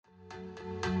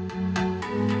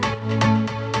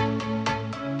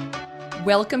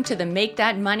Welcome to the Make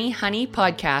That Money Honey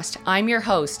podcast. I'm your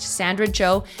host, Sandra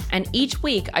Joe, and each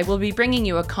week I will be bringing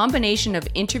you a combination of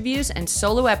interviews and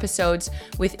solo episodes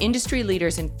with industry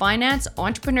leaders in finance,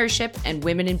 entrepreneurship, and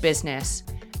women in business.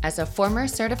 As a former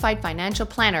certified financial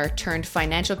planner turned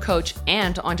financial coach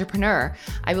and entrepreneur,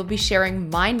 I will be sharing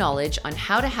my knowledge on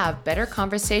how to have better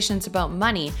conversations about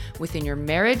money within your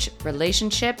marriage,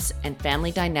 relationships, and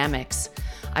family dynamics.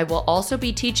 I will also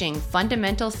be teaching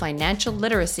fundamental financial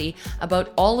literacy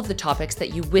about all of the topics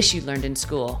that you wish you learned in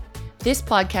school. This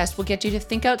podcast will get you to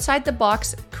think outside the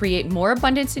box, create more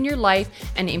abundance in your life,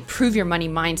 and improve your money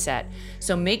mindset.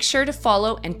 So make sure to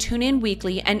follow and tune in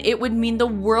weekly, and it would mean the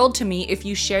world to me if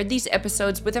you shared these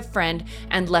episodes with a friend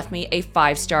and left me a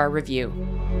 5-star review.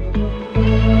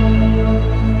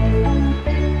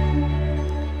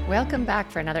 Welcome back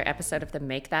for another episode of the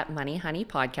Make That Money Honey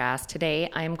podcast. Today,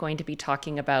 I am going to be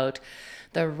talking about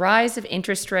the rise of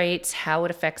interest rates, how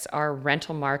it affects our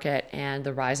rental market, and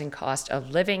the rising cost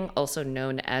of living, also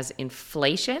known as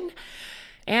inflation,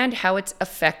 and how it's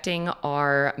affecting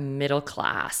our middle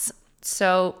class.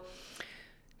 So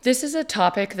this is a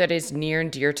topic that is near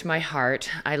and dear to my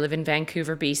heart. I live in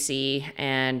Vancouver, BC,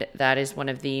 and that is one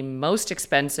of the most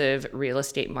expensive real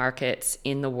estate markets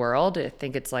in the world. I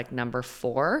think it's like number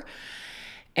 4.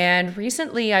 And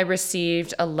recently I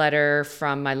received a letter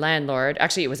from my landlord.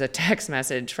 Actually, it was a text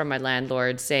message from my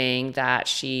landlord saying that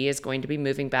she is going to be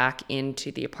moving back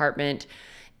into the apartment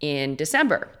in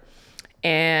December.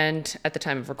 And at the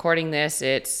time of recording this,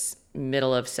 it's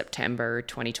middle of September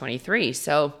 2023.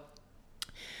 So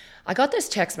I got this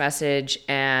text message,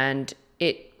 and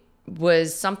it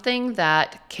was something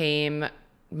that came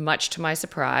much to my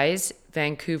surprise.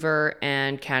 Vancouver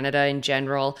and Canada in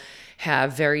general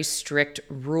have very strict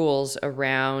rules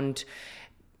around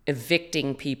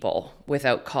evicting people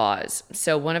without cause.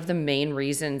 So one of the main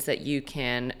reasons that you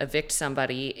can evict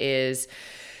somebody is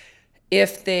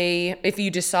if the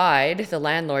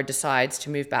landlord decides to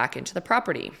move back into the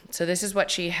property. So this is what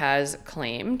she has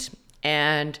claimed.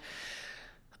 And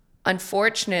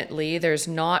unfortunately, there's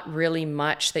not really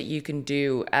much that you can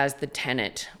do as the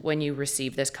tenant when you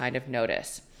receive this kind of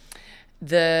notice.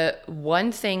 The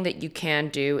one thing that you can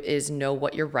do is know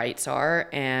what your rights are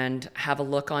and have a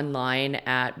look online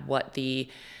at what the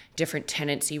different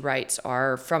tenancy rights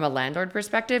are from a landlord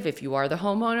perspective, if you are the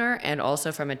homeowner, and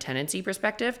also from a tenancy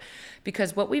perspective.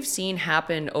 Because what we've seen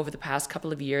happen over the past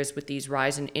couple of years with these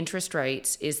rise in interest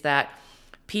rates is that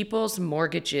people's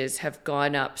mortgages have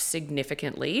gone up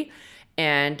significantly.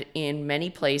 And in many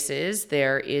places,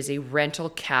 there is a rental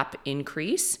cap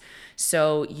increase.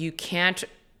 So you can't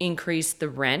increase the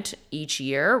rent each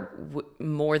year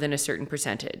more than a certain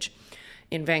percentage.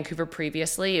 In Vancouver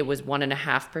previously, it was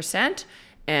 1.5%.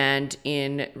 And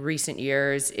in recent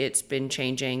years, it's been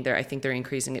changing. I think they're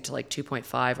increasing it to like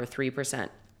 2.5 or 3%.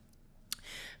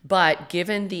 But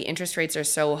given the interest rates are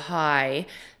so high,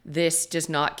 this does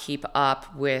not keep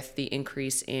up with the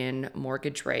increase in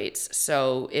mortgage rates.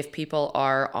 So if people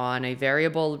are on a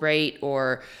variable rate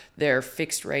or their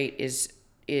fixed rate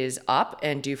is up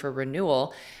and due for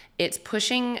renewal, it's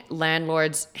pushing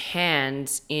landlords'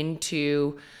 hands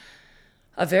into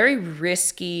a very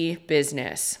risky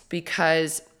business,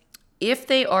 because if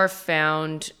they are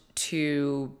found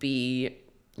to be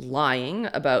lying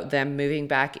about them moving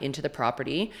back into the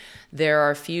property, there are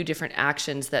a few different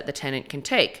actions that the tenant can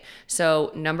take.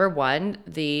 So number one,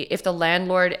 if the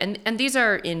landlord, and these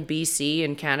are in BC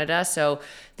and Canada, so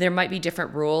there might be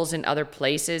different rules in other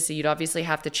places. So you'd obviously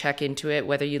have to check into it,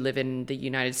 whether you live in the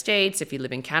United States, if you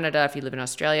live in Canada, if you live in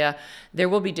Australia, there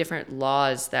will be different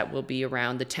laws that will be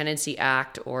around the Tenancy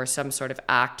Act or some sort of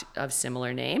act of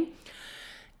similar name.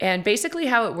 And basically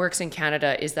how it works in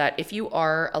Canada is that if you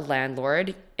are a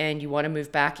landlord and you want to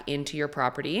move back into your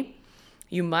property,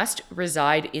 you must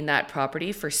reside in that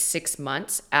property for 6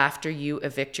 months after you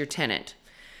evict your tenant.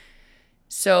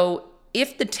 So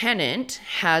if the tenant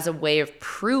has a way of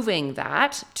proving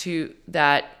that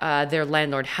their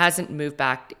landlord hasn't moved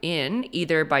back in,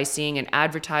 either by seeing an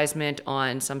advertisement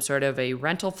on some sort of a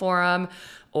rental forum,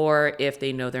 or if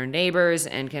they know their neighbors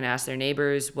and can ask their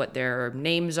neighbors what their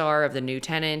names are of the new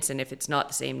tenants, and if it's not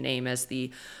the same name as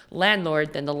the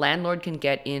landlord, then the landlord can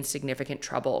get in significant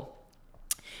trouble.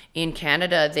 In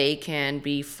Canada, they can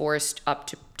be forced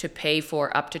to pay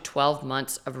for up to 12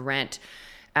 months of rent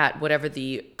at whatever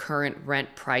the current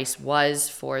rent price was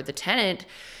for the tenant.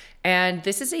 And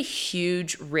this is a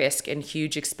huge risk and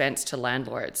huge expense to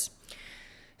landlords.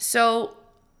 So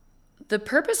the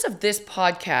purpose of this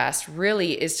podcast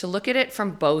really is to look at it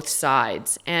from both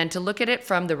sides and to look at it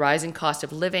from the rising cost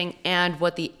of living and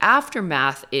what the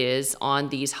aftermath is on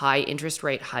these high interest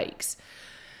rate hikes.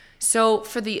 So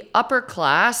for the upper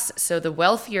class, so the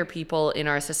wealthier people in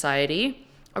our society,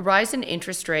 a rise in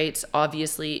interest rates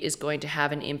obviously is going to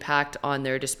have an impact on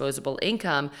their disposable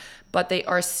income, but they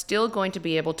are still going to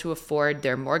be able to afford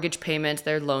their mortgage payments,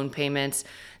 their loan payments.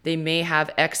 They may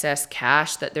have excess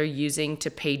cash that they're using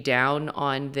to pay down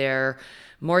on their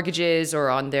mortgages or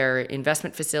on their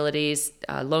investment facilities,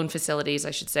 loan facilities,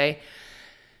 I should say.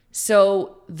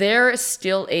 So they're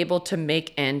still able to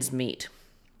make ends meet.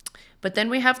 But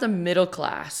then we have the middle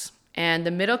class, and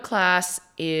the middle class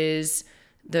is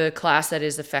the class that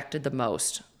is affected the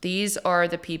most. These are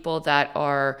the people that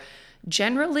are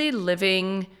generally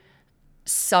living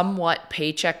somewhat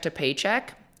paycheck to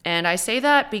paycheck. And I say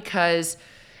that because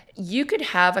you could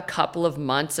have a couple of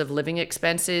months of living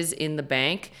expenses in the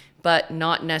bank, but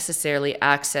not necessarily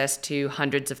access to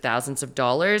hundreds of thousands of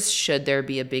dollars should there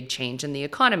be a big change in the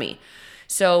economy.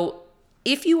 So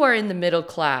if you are in the middle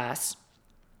class,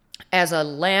 as a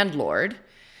landlord,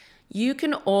 you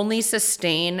can only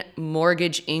sustain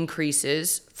mortgage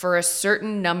increases for a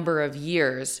certain number of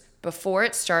years before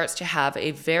it starts to have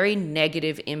a very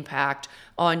negative impact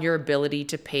on your ability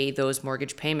to pay those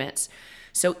mortgage payments.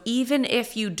 So even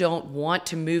if you don't want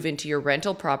to move into your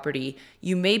rental property,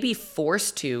 you may be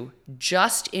forced to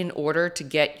just in order to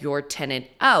get your tenant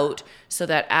out so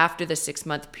that after the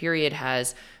 6-month period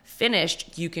has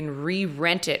finished, you can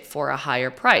re-rent it for a higher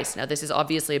price. Now, this is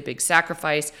obviously a big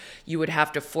sacrifice. You would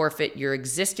have to forfeit your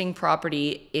existing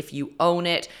property. If you own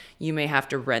it, you may have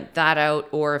to rent that out,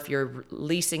 or if you're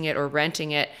leasing it or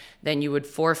renting it, then you would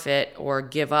forfeit or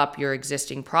give up your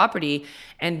existing property.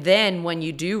 And then when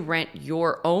you do rent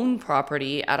your own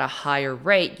property at a higher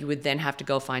rate, you would then have to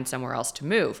go find somewhere else to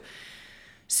move.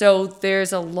 So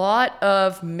there's a lot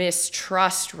of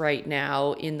mistrust right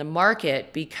now in the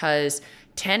market because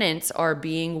tenants are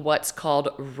being what's called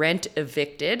rent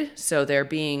evicted. So they're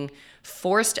being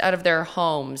forced out of their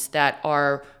homes that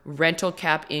are rental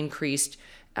cap increased,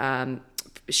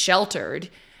 sheltered,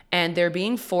 and they're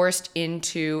being forced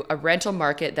into a rental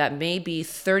market that may be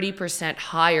 30%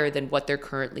 higher than what they're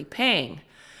currently paying.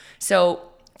 So,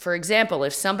 for example,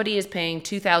 if somebody is paying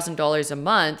 $2,000 a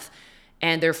month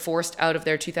and they're forced out of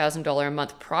their $2,000 a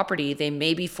month property, they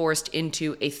may be forced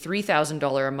into a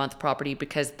 $3,000 a month property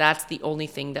because that's the only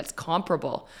thing that's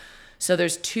comparable. So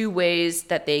there's two ways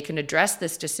that they can address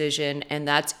this decision, and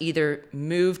that's either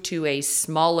move to a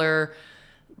smaller,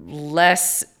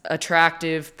 less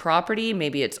attractive property.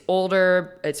 Maybe it's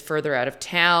older, it's further out of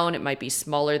town, it might be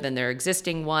smaller than their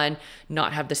existing one,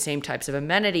 not have the same types of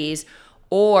amenities,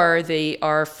 or they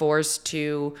are forced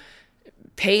to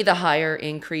pay the higher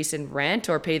increase in rent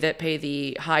or pay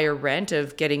the higher rent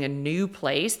of getting a new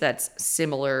place that's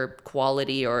similar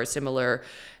quality or similar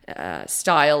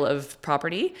style of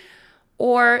property.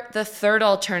 Or the third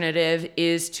alternative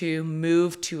is to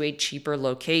move to a cheaper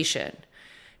location.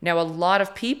 Now, a lot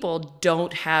of people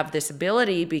don't have this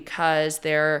ability because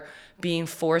they're being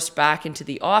forced back into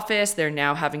the office. They're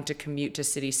now having to commute to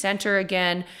city center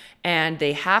again, and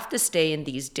they have to stay in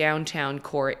these downtown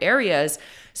core areas.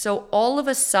 So all of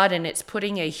a sudden, it's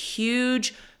putting a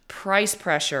huge price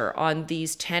pressure on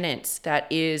these tenants that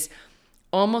is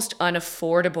almost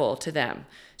unaffordable to them.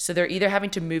 So they're either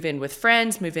having to move in with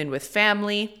friends, move in with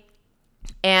family.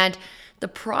 And the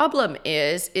problem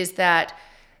is that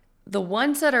the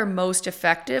ones that are most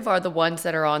effective are the ones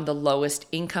that are on the lowest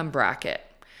income bracket.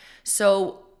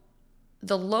 So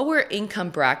the lower income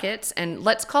brackets, and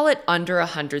let's call it under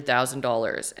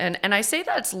 $100,000. And I say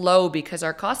that's low because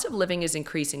our cost of living is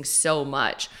increasing so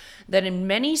much that in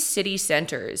many city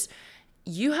centers,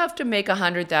 you have to make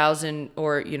 $100,000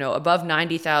 or above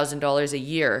 $90,000 a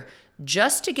year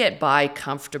just to get by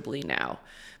comfortably now.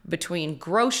 Between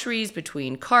groceries,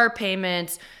 between car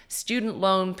payments, student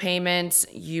loan payments,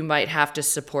 you might have to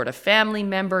support a family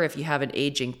member if you have an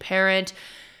aging parent,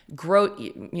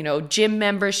 gym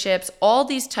memberships, all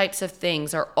these types of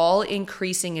things are all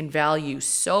increasing in value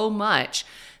so much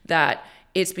that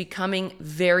it's becoming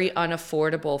very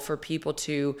unaffordable for people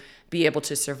to be able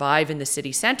to survive in the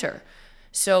city center.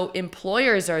 So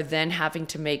employers are then having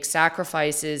to make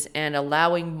sacrifices and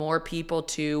allowing more people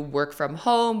to work from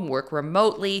home, work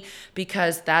remotely,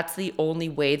 because that's the only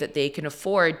way that they can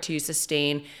afford to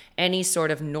sustain any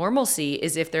sort of normalcy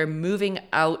is if they're moving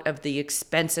out of the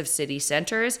expensive city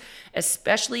centers,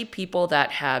 especially people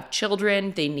that have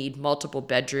children. They need multiple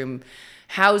bedroom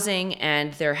housing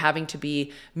and they're having to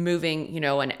be moving,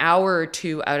 an hour or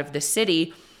two out of the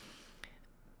city.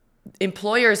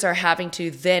 Employers are having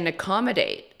to then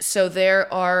accommodate. So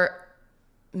there are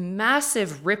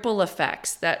massive ripple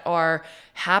effects that are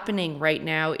happening right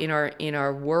now in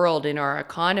our world, in our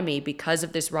economy, because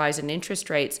of this rise in interest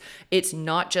rates. It's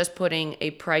not just putting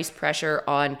a price pressure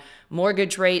on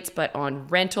mortgage rates, but on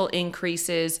rental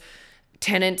increases,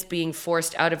 tenants being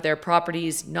forced out of their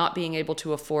properties, not being able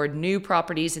to afford new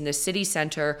properties in the city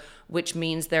center, which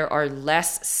means there are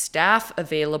less staff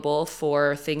available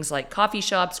for things like coffee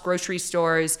shops, grocery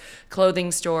stores,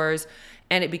 clothing stores,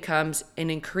 and it becomes an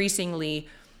increasingly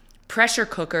pressure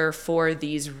cooker for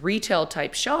these retail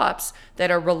type shops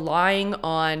that are relying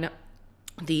on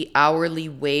the hourly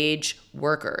wage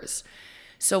workers.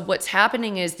 So what's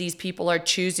happening is these people are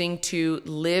choosing to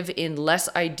live in less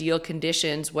ideal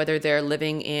conditions, whether they're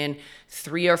living in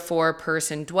 3 or 4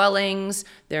 person dwellings,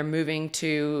 they're moving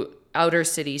to outer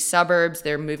city suburbs,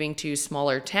 they're moving to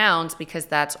smaller towns because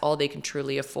that's all they can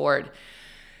truly afford.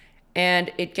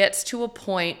 And it gets to a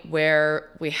point where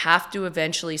we have to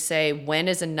eventually say, when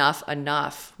is enough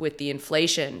enough with the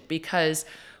inflation? Because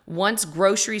once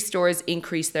grocery stores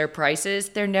increase their prices,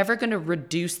 they're never going to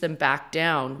reduce them back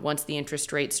down once the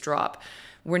interest rates drop.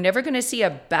 We're never going to see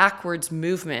a backwards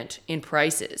movement in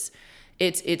prices.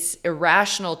 It's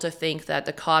irrational to think that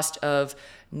the cost of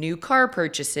new car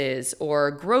purchases or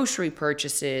grocery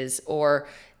purchases or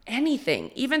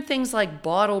anything, even things like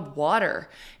bottled water,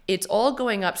 it's all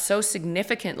going up so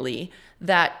significantly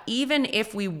that even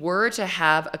if we were to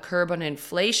have a curb on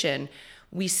inflation,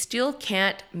 we still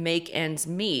can't make ends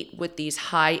meet with these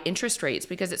high interest rates,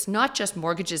 because it's not just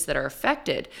mortgages that are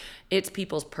affected. It's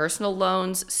people's personal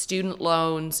loans, student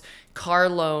loans, car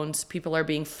loans. People are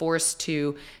being forced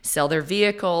to sell their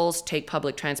vehicles, take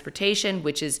public transportation,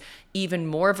 which is even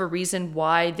more of a reason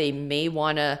why they may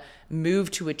want to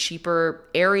move to a cheaper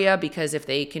area, because if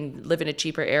they can live in a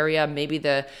cheaper area, maybe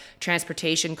the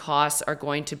transportation costs are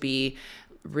going to be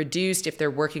reduced if they're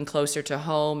working closer to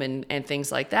home and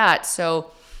things like that.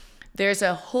 So there's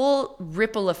a whole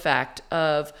ripple effect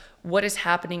of what is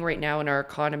happening right now in our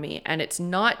economy. And it's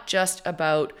not just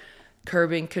about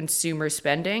curbing consumer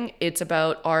spending. It's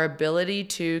about our ability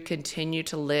to continue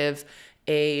to live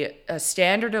a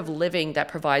standard of living that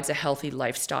provides a healthy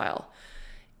lifestyle.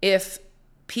 If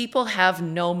people have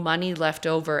no money left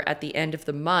over at the end of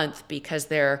the month because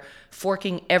they're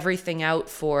forking everything out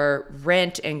for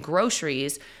rent and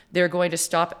groceries, they're going to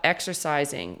stop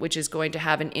exercising, which is going to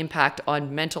have an impact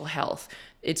on mental health.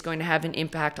 It's going to have an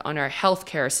impact on our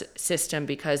healthcare system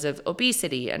because of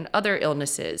obesity and other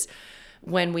illnesses.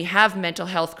 When we have mental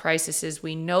health crises,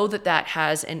 we know that that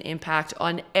has an impact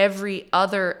on every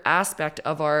other aspect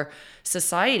of our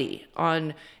society,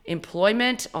 on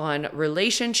employment, on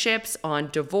relationships,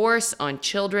 on divorce, on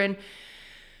children.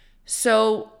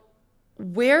 So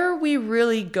where are we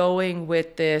really going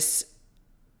with this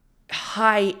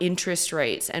high interest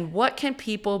rates, and what can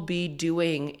people be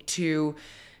doing to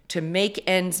make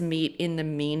ends meet in the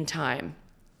meantime?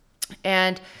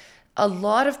 And a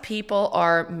lot of people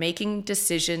are making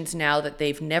decisions now that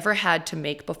they've never had to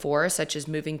make before, such as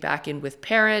moving back in with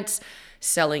parents,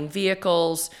 selling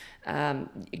vehicles,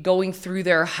 going through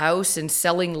their house and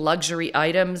selling luxury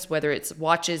items, whether it's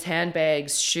watches,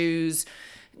 handbags, shoes,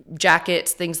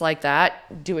 jackets, things like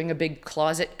that, doing a big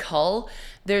closet cull.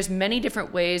 There's many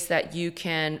different ways that you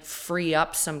can free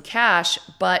up some cash,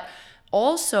 but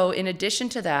also in addition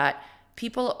to that,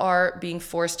 people are being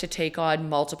forced to take on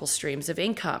multiple streams of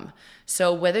income.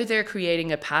 So whether they're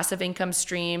creating a passive income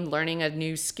stream, learning a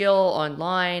new skill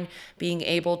online, being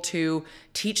able to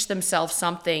teach themselves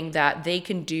something that they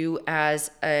can do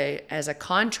as a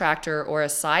contractor or a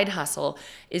side hustle,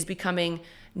 is becoming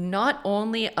not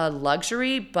only a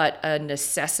luxury, but a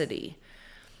necessity.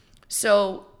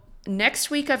 So next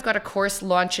week, I've got a course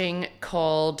launching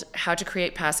called How to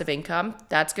Create Passive Income.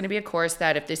 That's going to be a course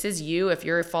that if this is you, if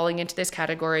you're falling into this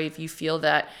category, if you feel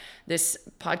that this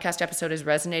podcast episode is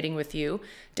resonating with you,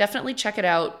 definitely check it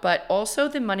out. But also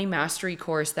the Money Mastery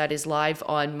course that is live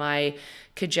on my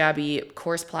Kajabi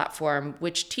course platform,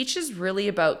 which teaches really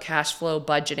about cash flow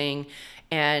budgeting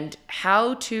and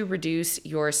how to reduce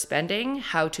your spending,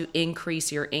 how to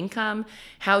increase your income,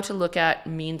 how to look at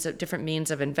different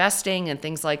means of investing and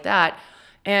things like that.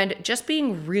 And just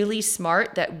being really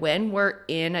smart that when we're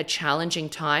in a challenging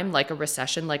time, like a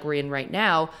recession like we're in right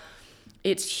now,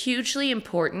 it's hugely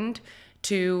important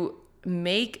to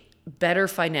make better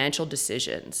financial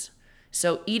decisions.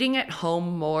 So eating at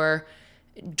home more,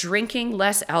 drinking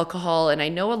less alcohol. And I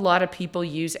know a lot of people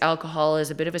use alcohol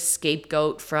as a bit of a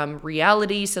scapegoat from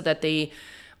reality so that they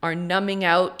are numbing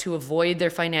out to avoid their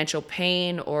financial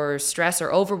pain or stress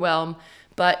or overwhelm.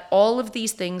 But all of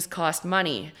these things cost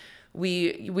money.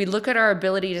 We look at our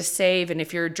ability to save, and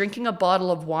if you're drinking a bottle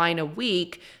of wine a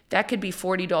week, that could be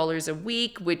 $40 a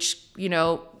week, which,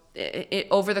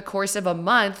 over the course of a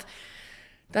month,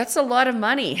 that's a lot of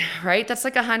money, right? That's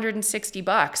like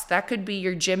 $160. That could be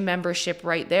your gym membership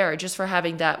right there, just for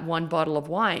having that one bottle of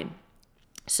wine.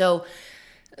 So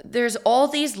there's all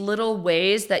these little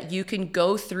ways that you can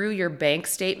go through your bank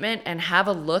statement and have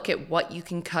a look at what you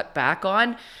can cut back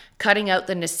on, cutting out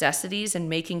the necessities and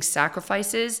making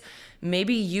sacrifices.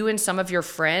 Maybe you and some of your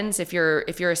friends, if you're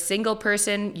a single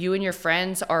person, you and your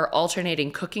friends are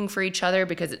alternating cooking for each other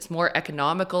because it's more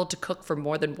economical to cook for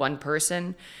more than one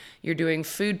person. You're doing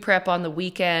food prep on the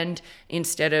weekend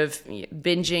instead of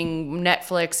binging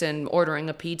Netflix and ordering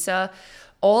a pizza.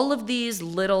 All of these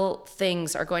little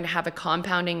things are going to have a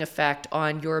compounding effect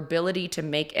on your ability to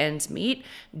make ends meet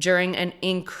during an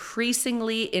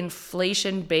increasingly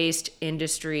inflation-based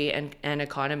industry and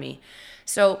economy.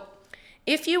 So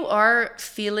if you are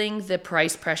feeling the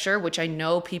price pressure, which I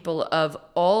know people of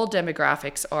all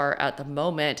demographics are at the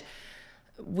moment,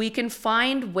 we can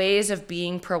find ways of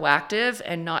being proactive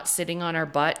and not sitting on our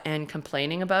butt and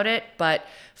complaining about it, but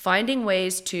finding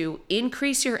ways to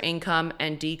increase your income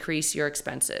and decrease your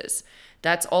expenses.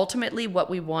 That's ultimately what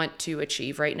we want to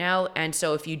achieve right now. And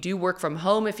so if you do work from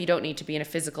home, if you don't need to be in a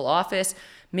physical office,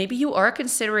 maybe you are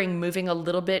considering moving a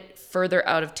little bit further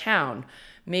out of town.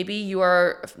 Maybe you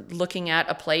are looking at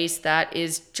a place that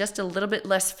is just a little bit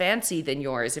less fancy than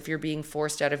yours if you're being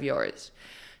forced out of yours.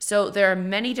 So there are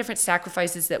many different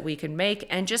sacrifices that we can make,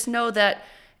 and just know that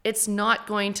it's not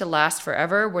going to last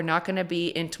forever. We're not going to be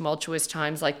in tumultuous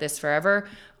times like this forever.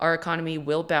 Our economy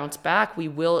will bounce back. We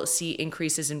will see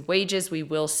increases in wages. We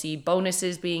will see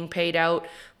bonuses being paid out.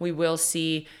 We will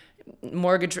see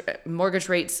mortgage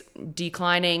rates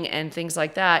declining and things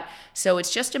like that. So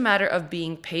it's just a matter of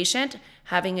being patient,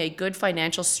 having a good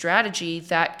financial strategy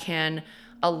that can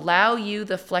allow you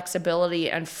the flexibility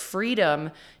and freedom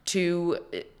to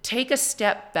take a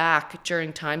step back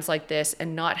during times like this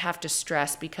and not have to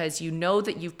stress, because you know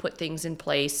that you've put things in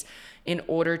place in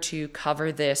order to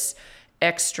cover this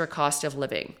extra cost of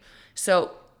living. So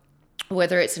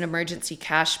whether it's an emergency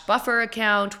cash buffer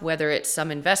account, whether it's some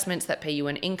investments that pay you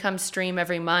an income stream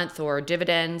every month or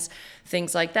dividends,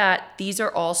 things like that, these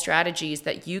are all strategies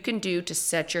that you can do to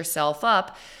set yourself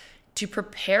up to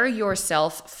prepare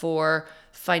yourself for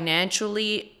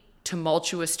financially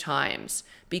tumultuous times,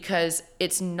 because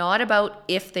it's not about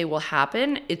if they will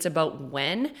happen, it's about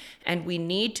when, and we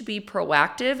need to be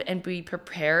proactive and be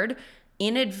prepared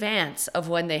in advance of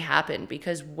when they happen.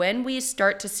 Because when we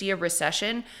start to see a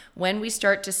recession, when we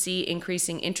start to see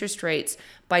increasing interest rates,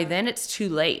 by then it's too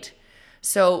late.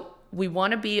 So we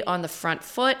want to be on the front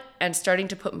foot and starting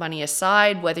to put money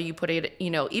aside, whether you put it,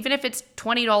 even if it's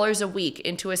 $20 a week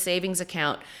into a savings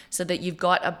account, so that you've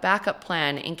got a backup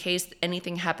plan in case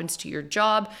anything happens to your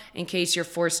job, in case you're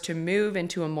forced to move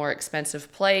into a more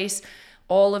expensive place.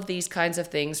 All of these kinds of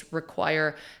things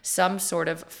require some sort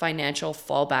of financial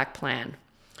fallback plan.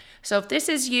 So if this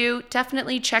is you,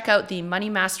 definitely check out the Money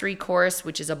Mastery course,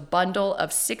 which is a bundle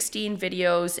of 16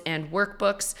 videos and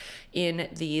workbooks in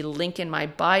the link in my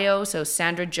bio. So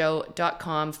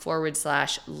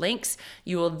sandrajo.com/links.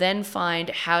 You will then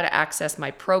find how to access my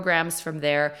programs from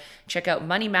there. Check out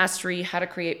Money Mastery, how to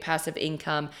create passive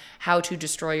income, how to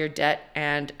destroy your debt,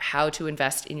 and how to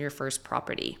invest in your first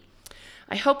property.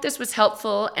 I hope this was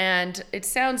helpful, and it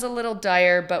sounds a little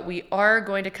dire, but we are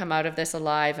going to come out of this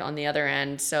alive on the other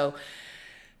end. So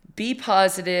be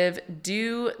positive,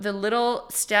 do the little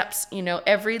steps,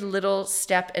 every little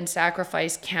step and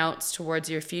sacrifice counts towards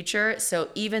your future. So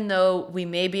even though we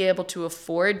may be able to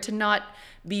afford to not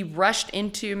be rushed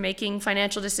into making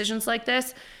financial decisions like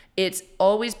this, it's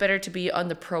always better to be on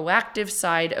the proactive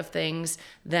side of things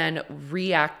than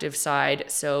reactive side,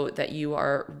 so that you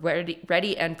are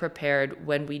ready and prepared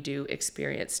when we do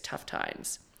experience tough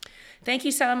times. Thank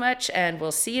you so much, and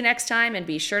we'll see you next time, and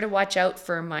be sure to watch out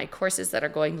for my courses that are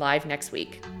going live next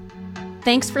week.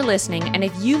 Thanks for listening, and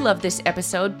if you love this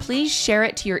episode, please share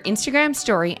it to your Instagram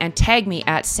story and tag me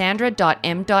at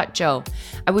sandra.m.jo.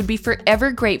 I would be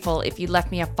forever grateful if you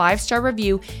left me a 5-star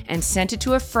review and sent it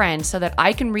to a friend so that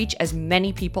I can reach as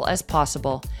many people as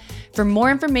possible. For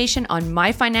more information on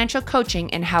my financial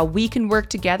coaching and how we can work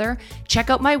together,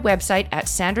 check out my website at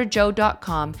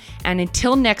sandrajo.com. And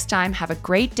until next time, have a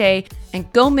great day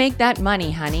and go make that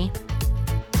money, honey.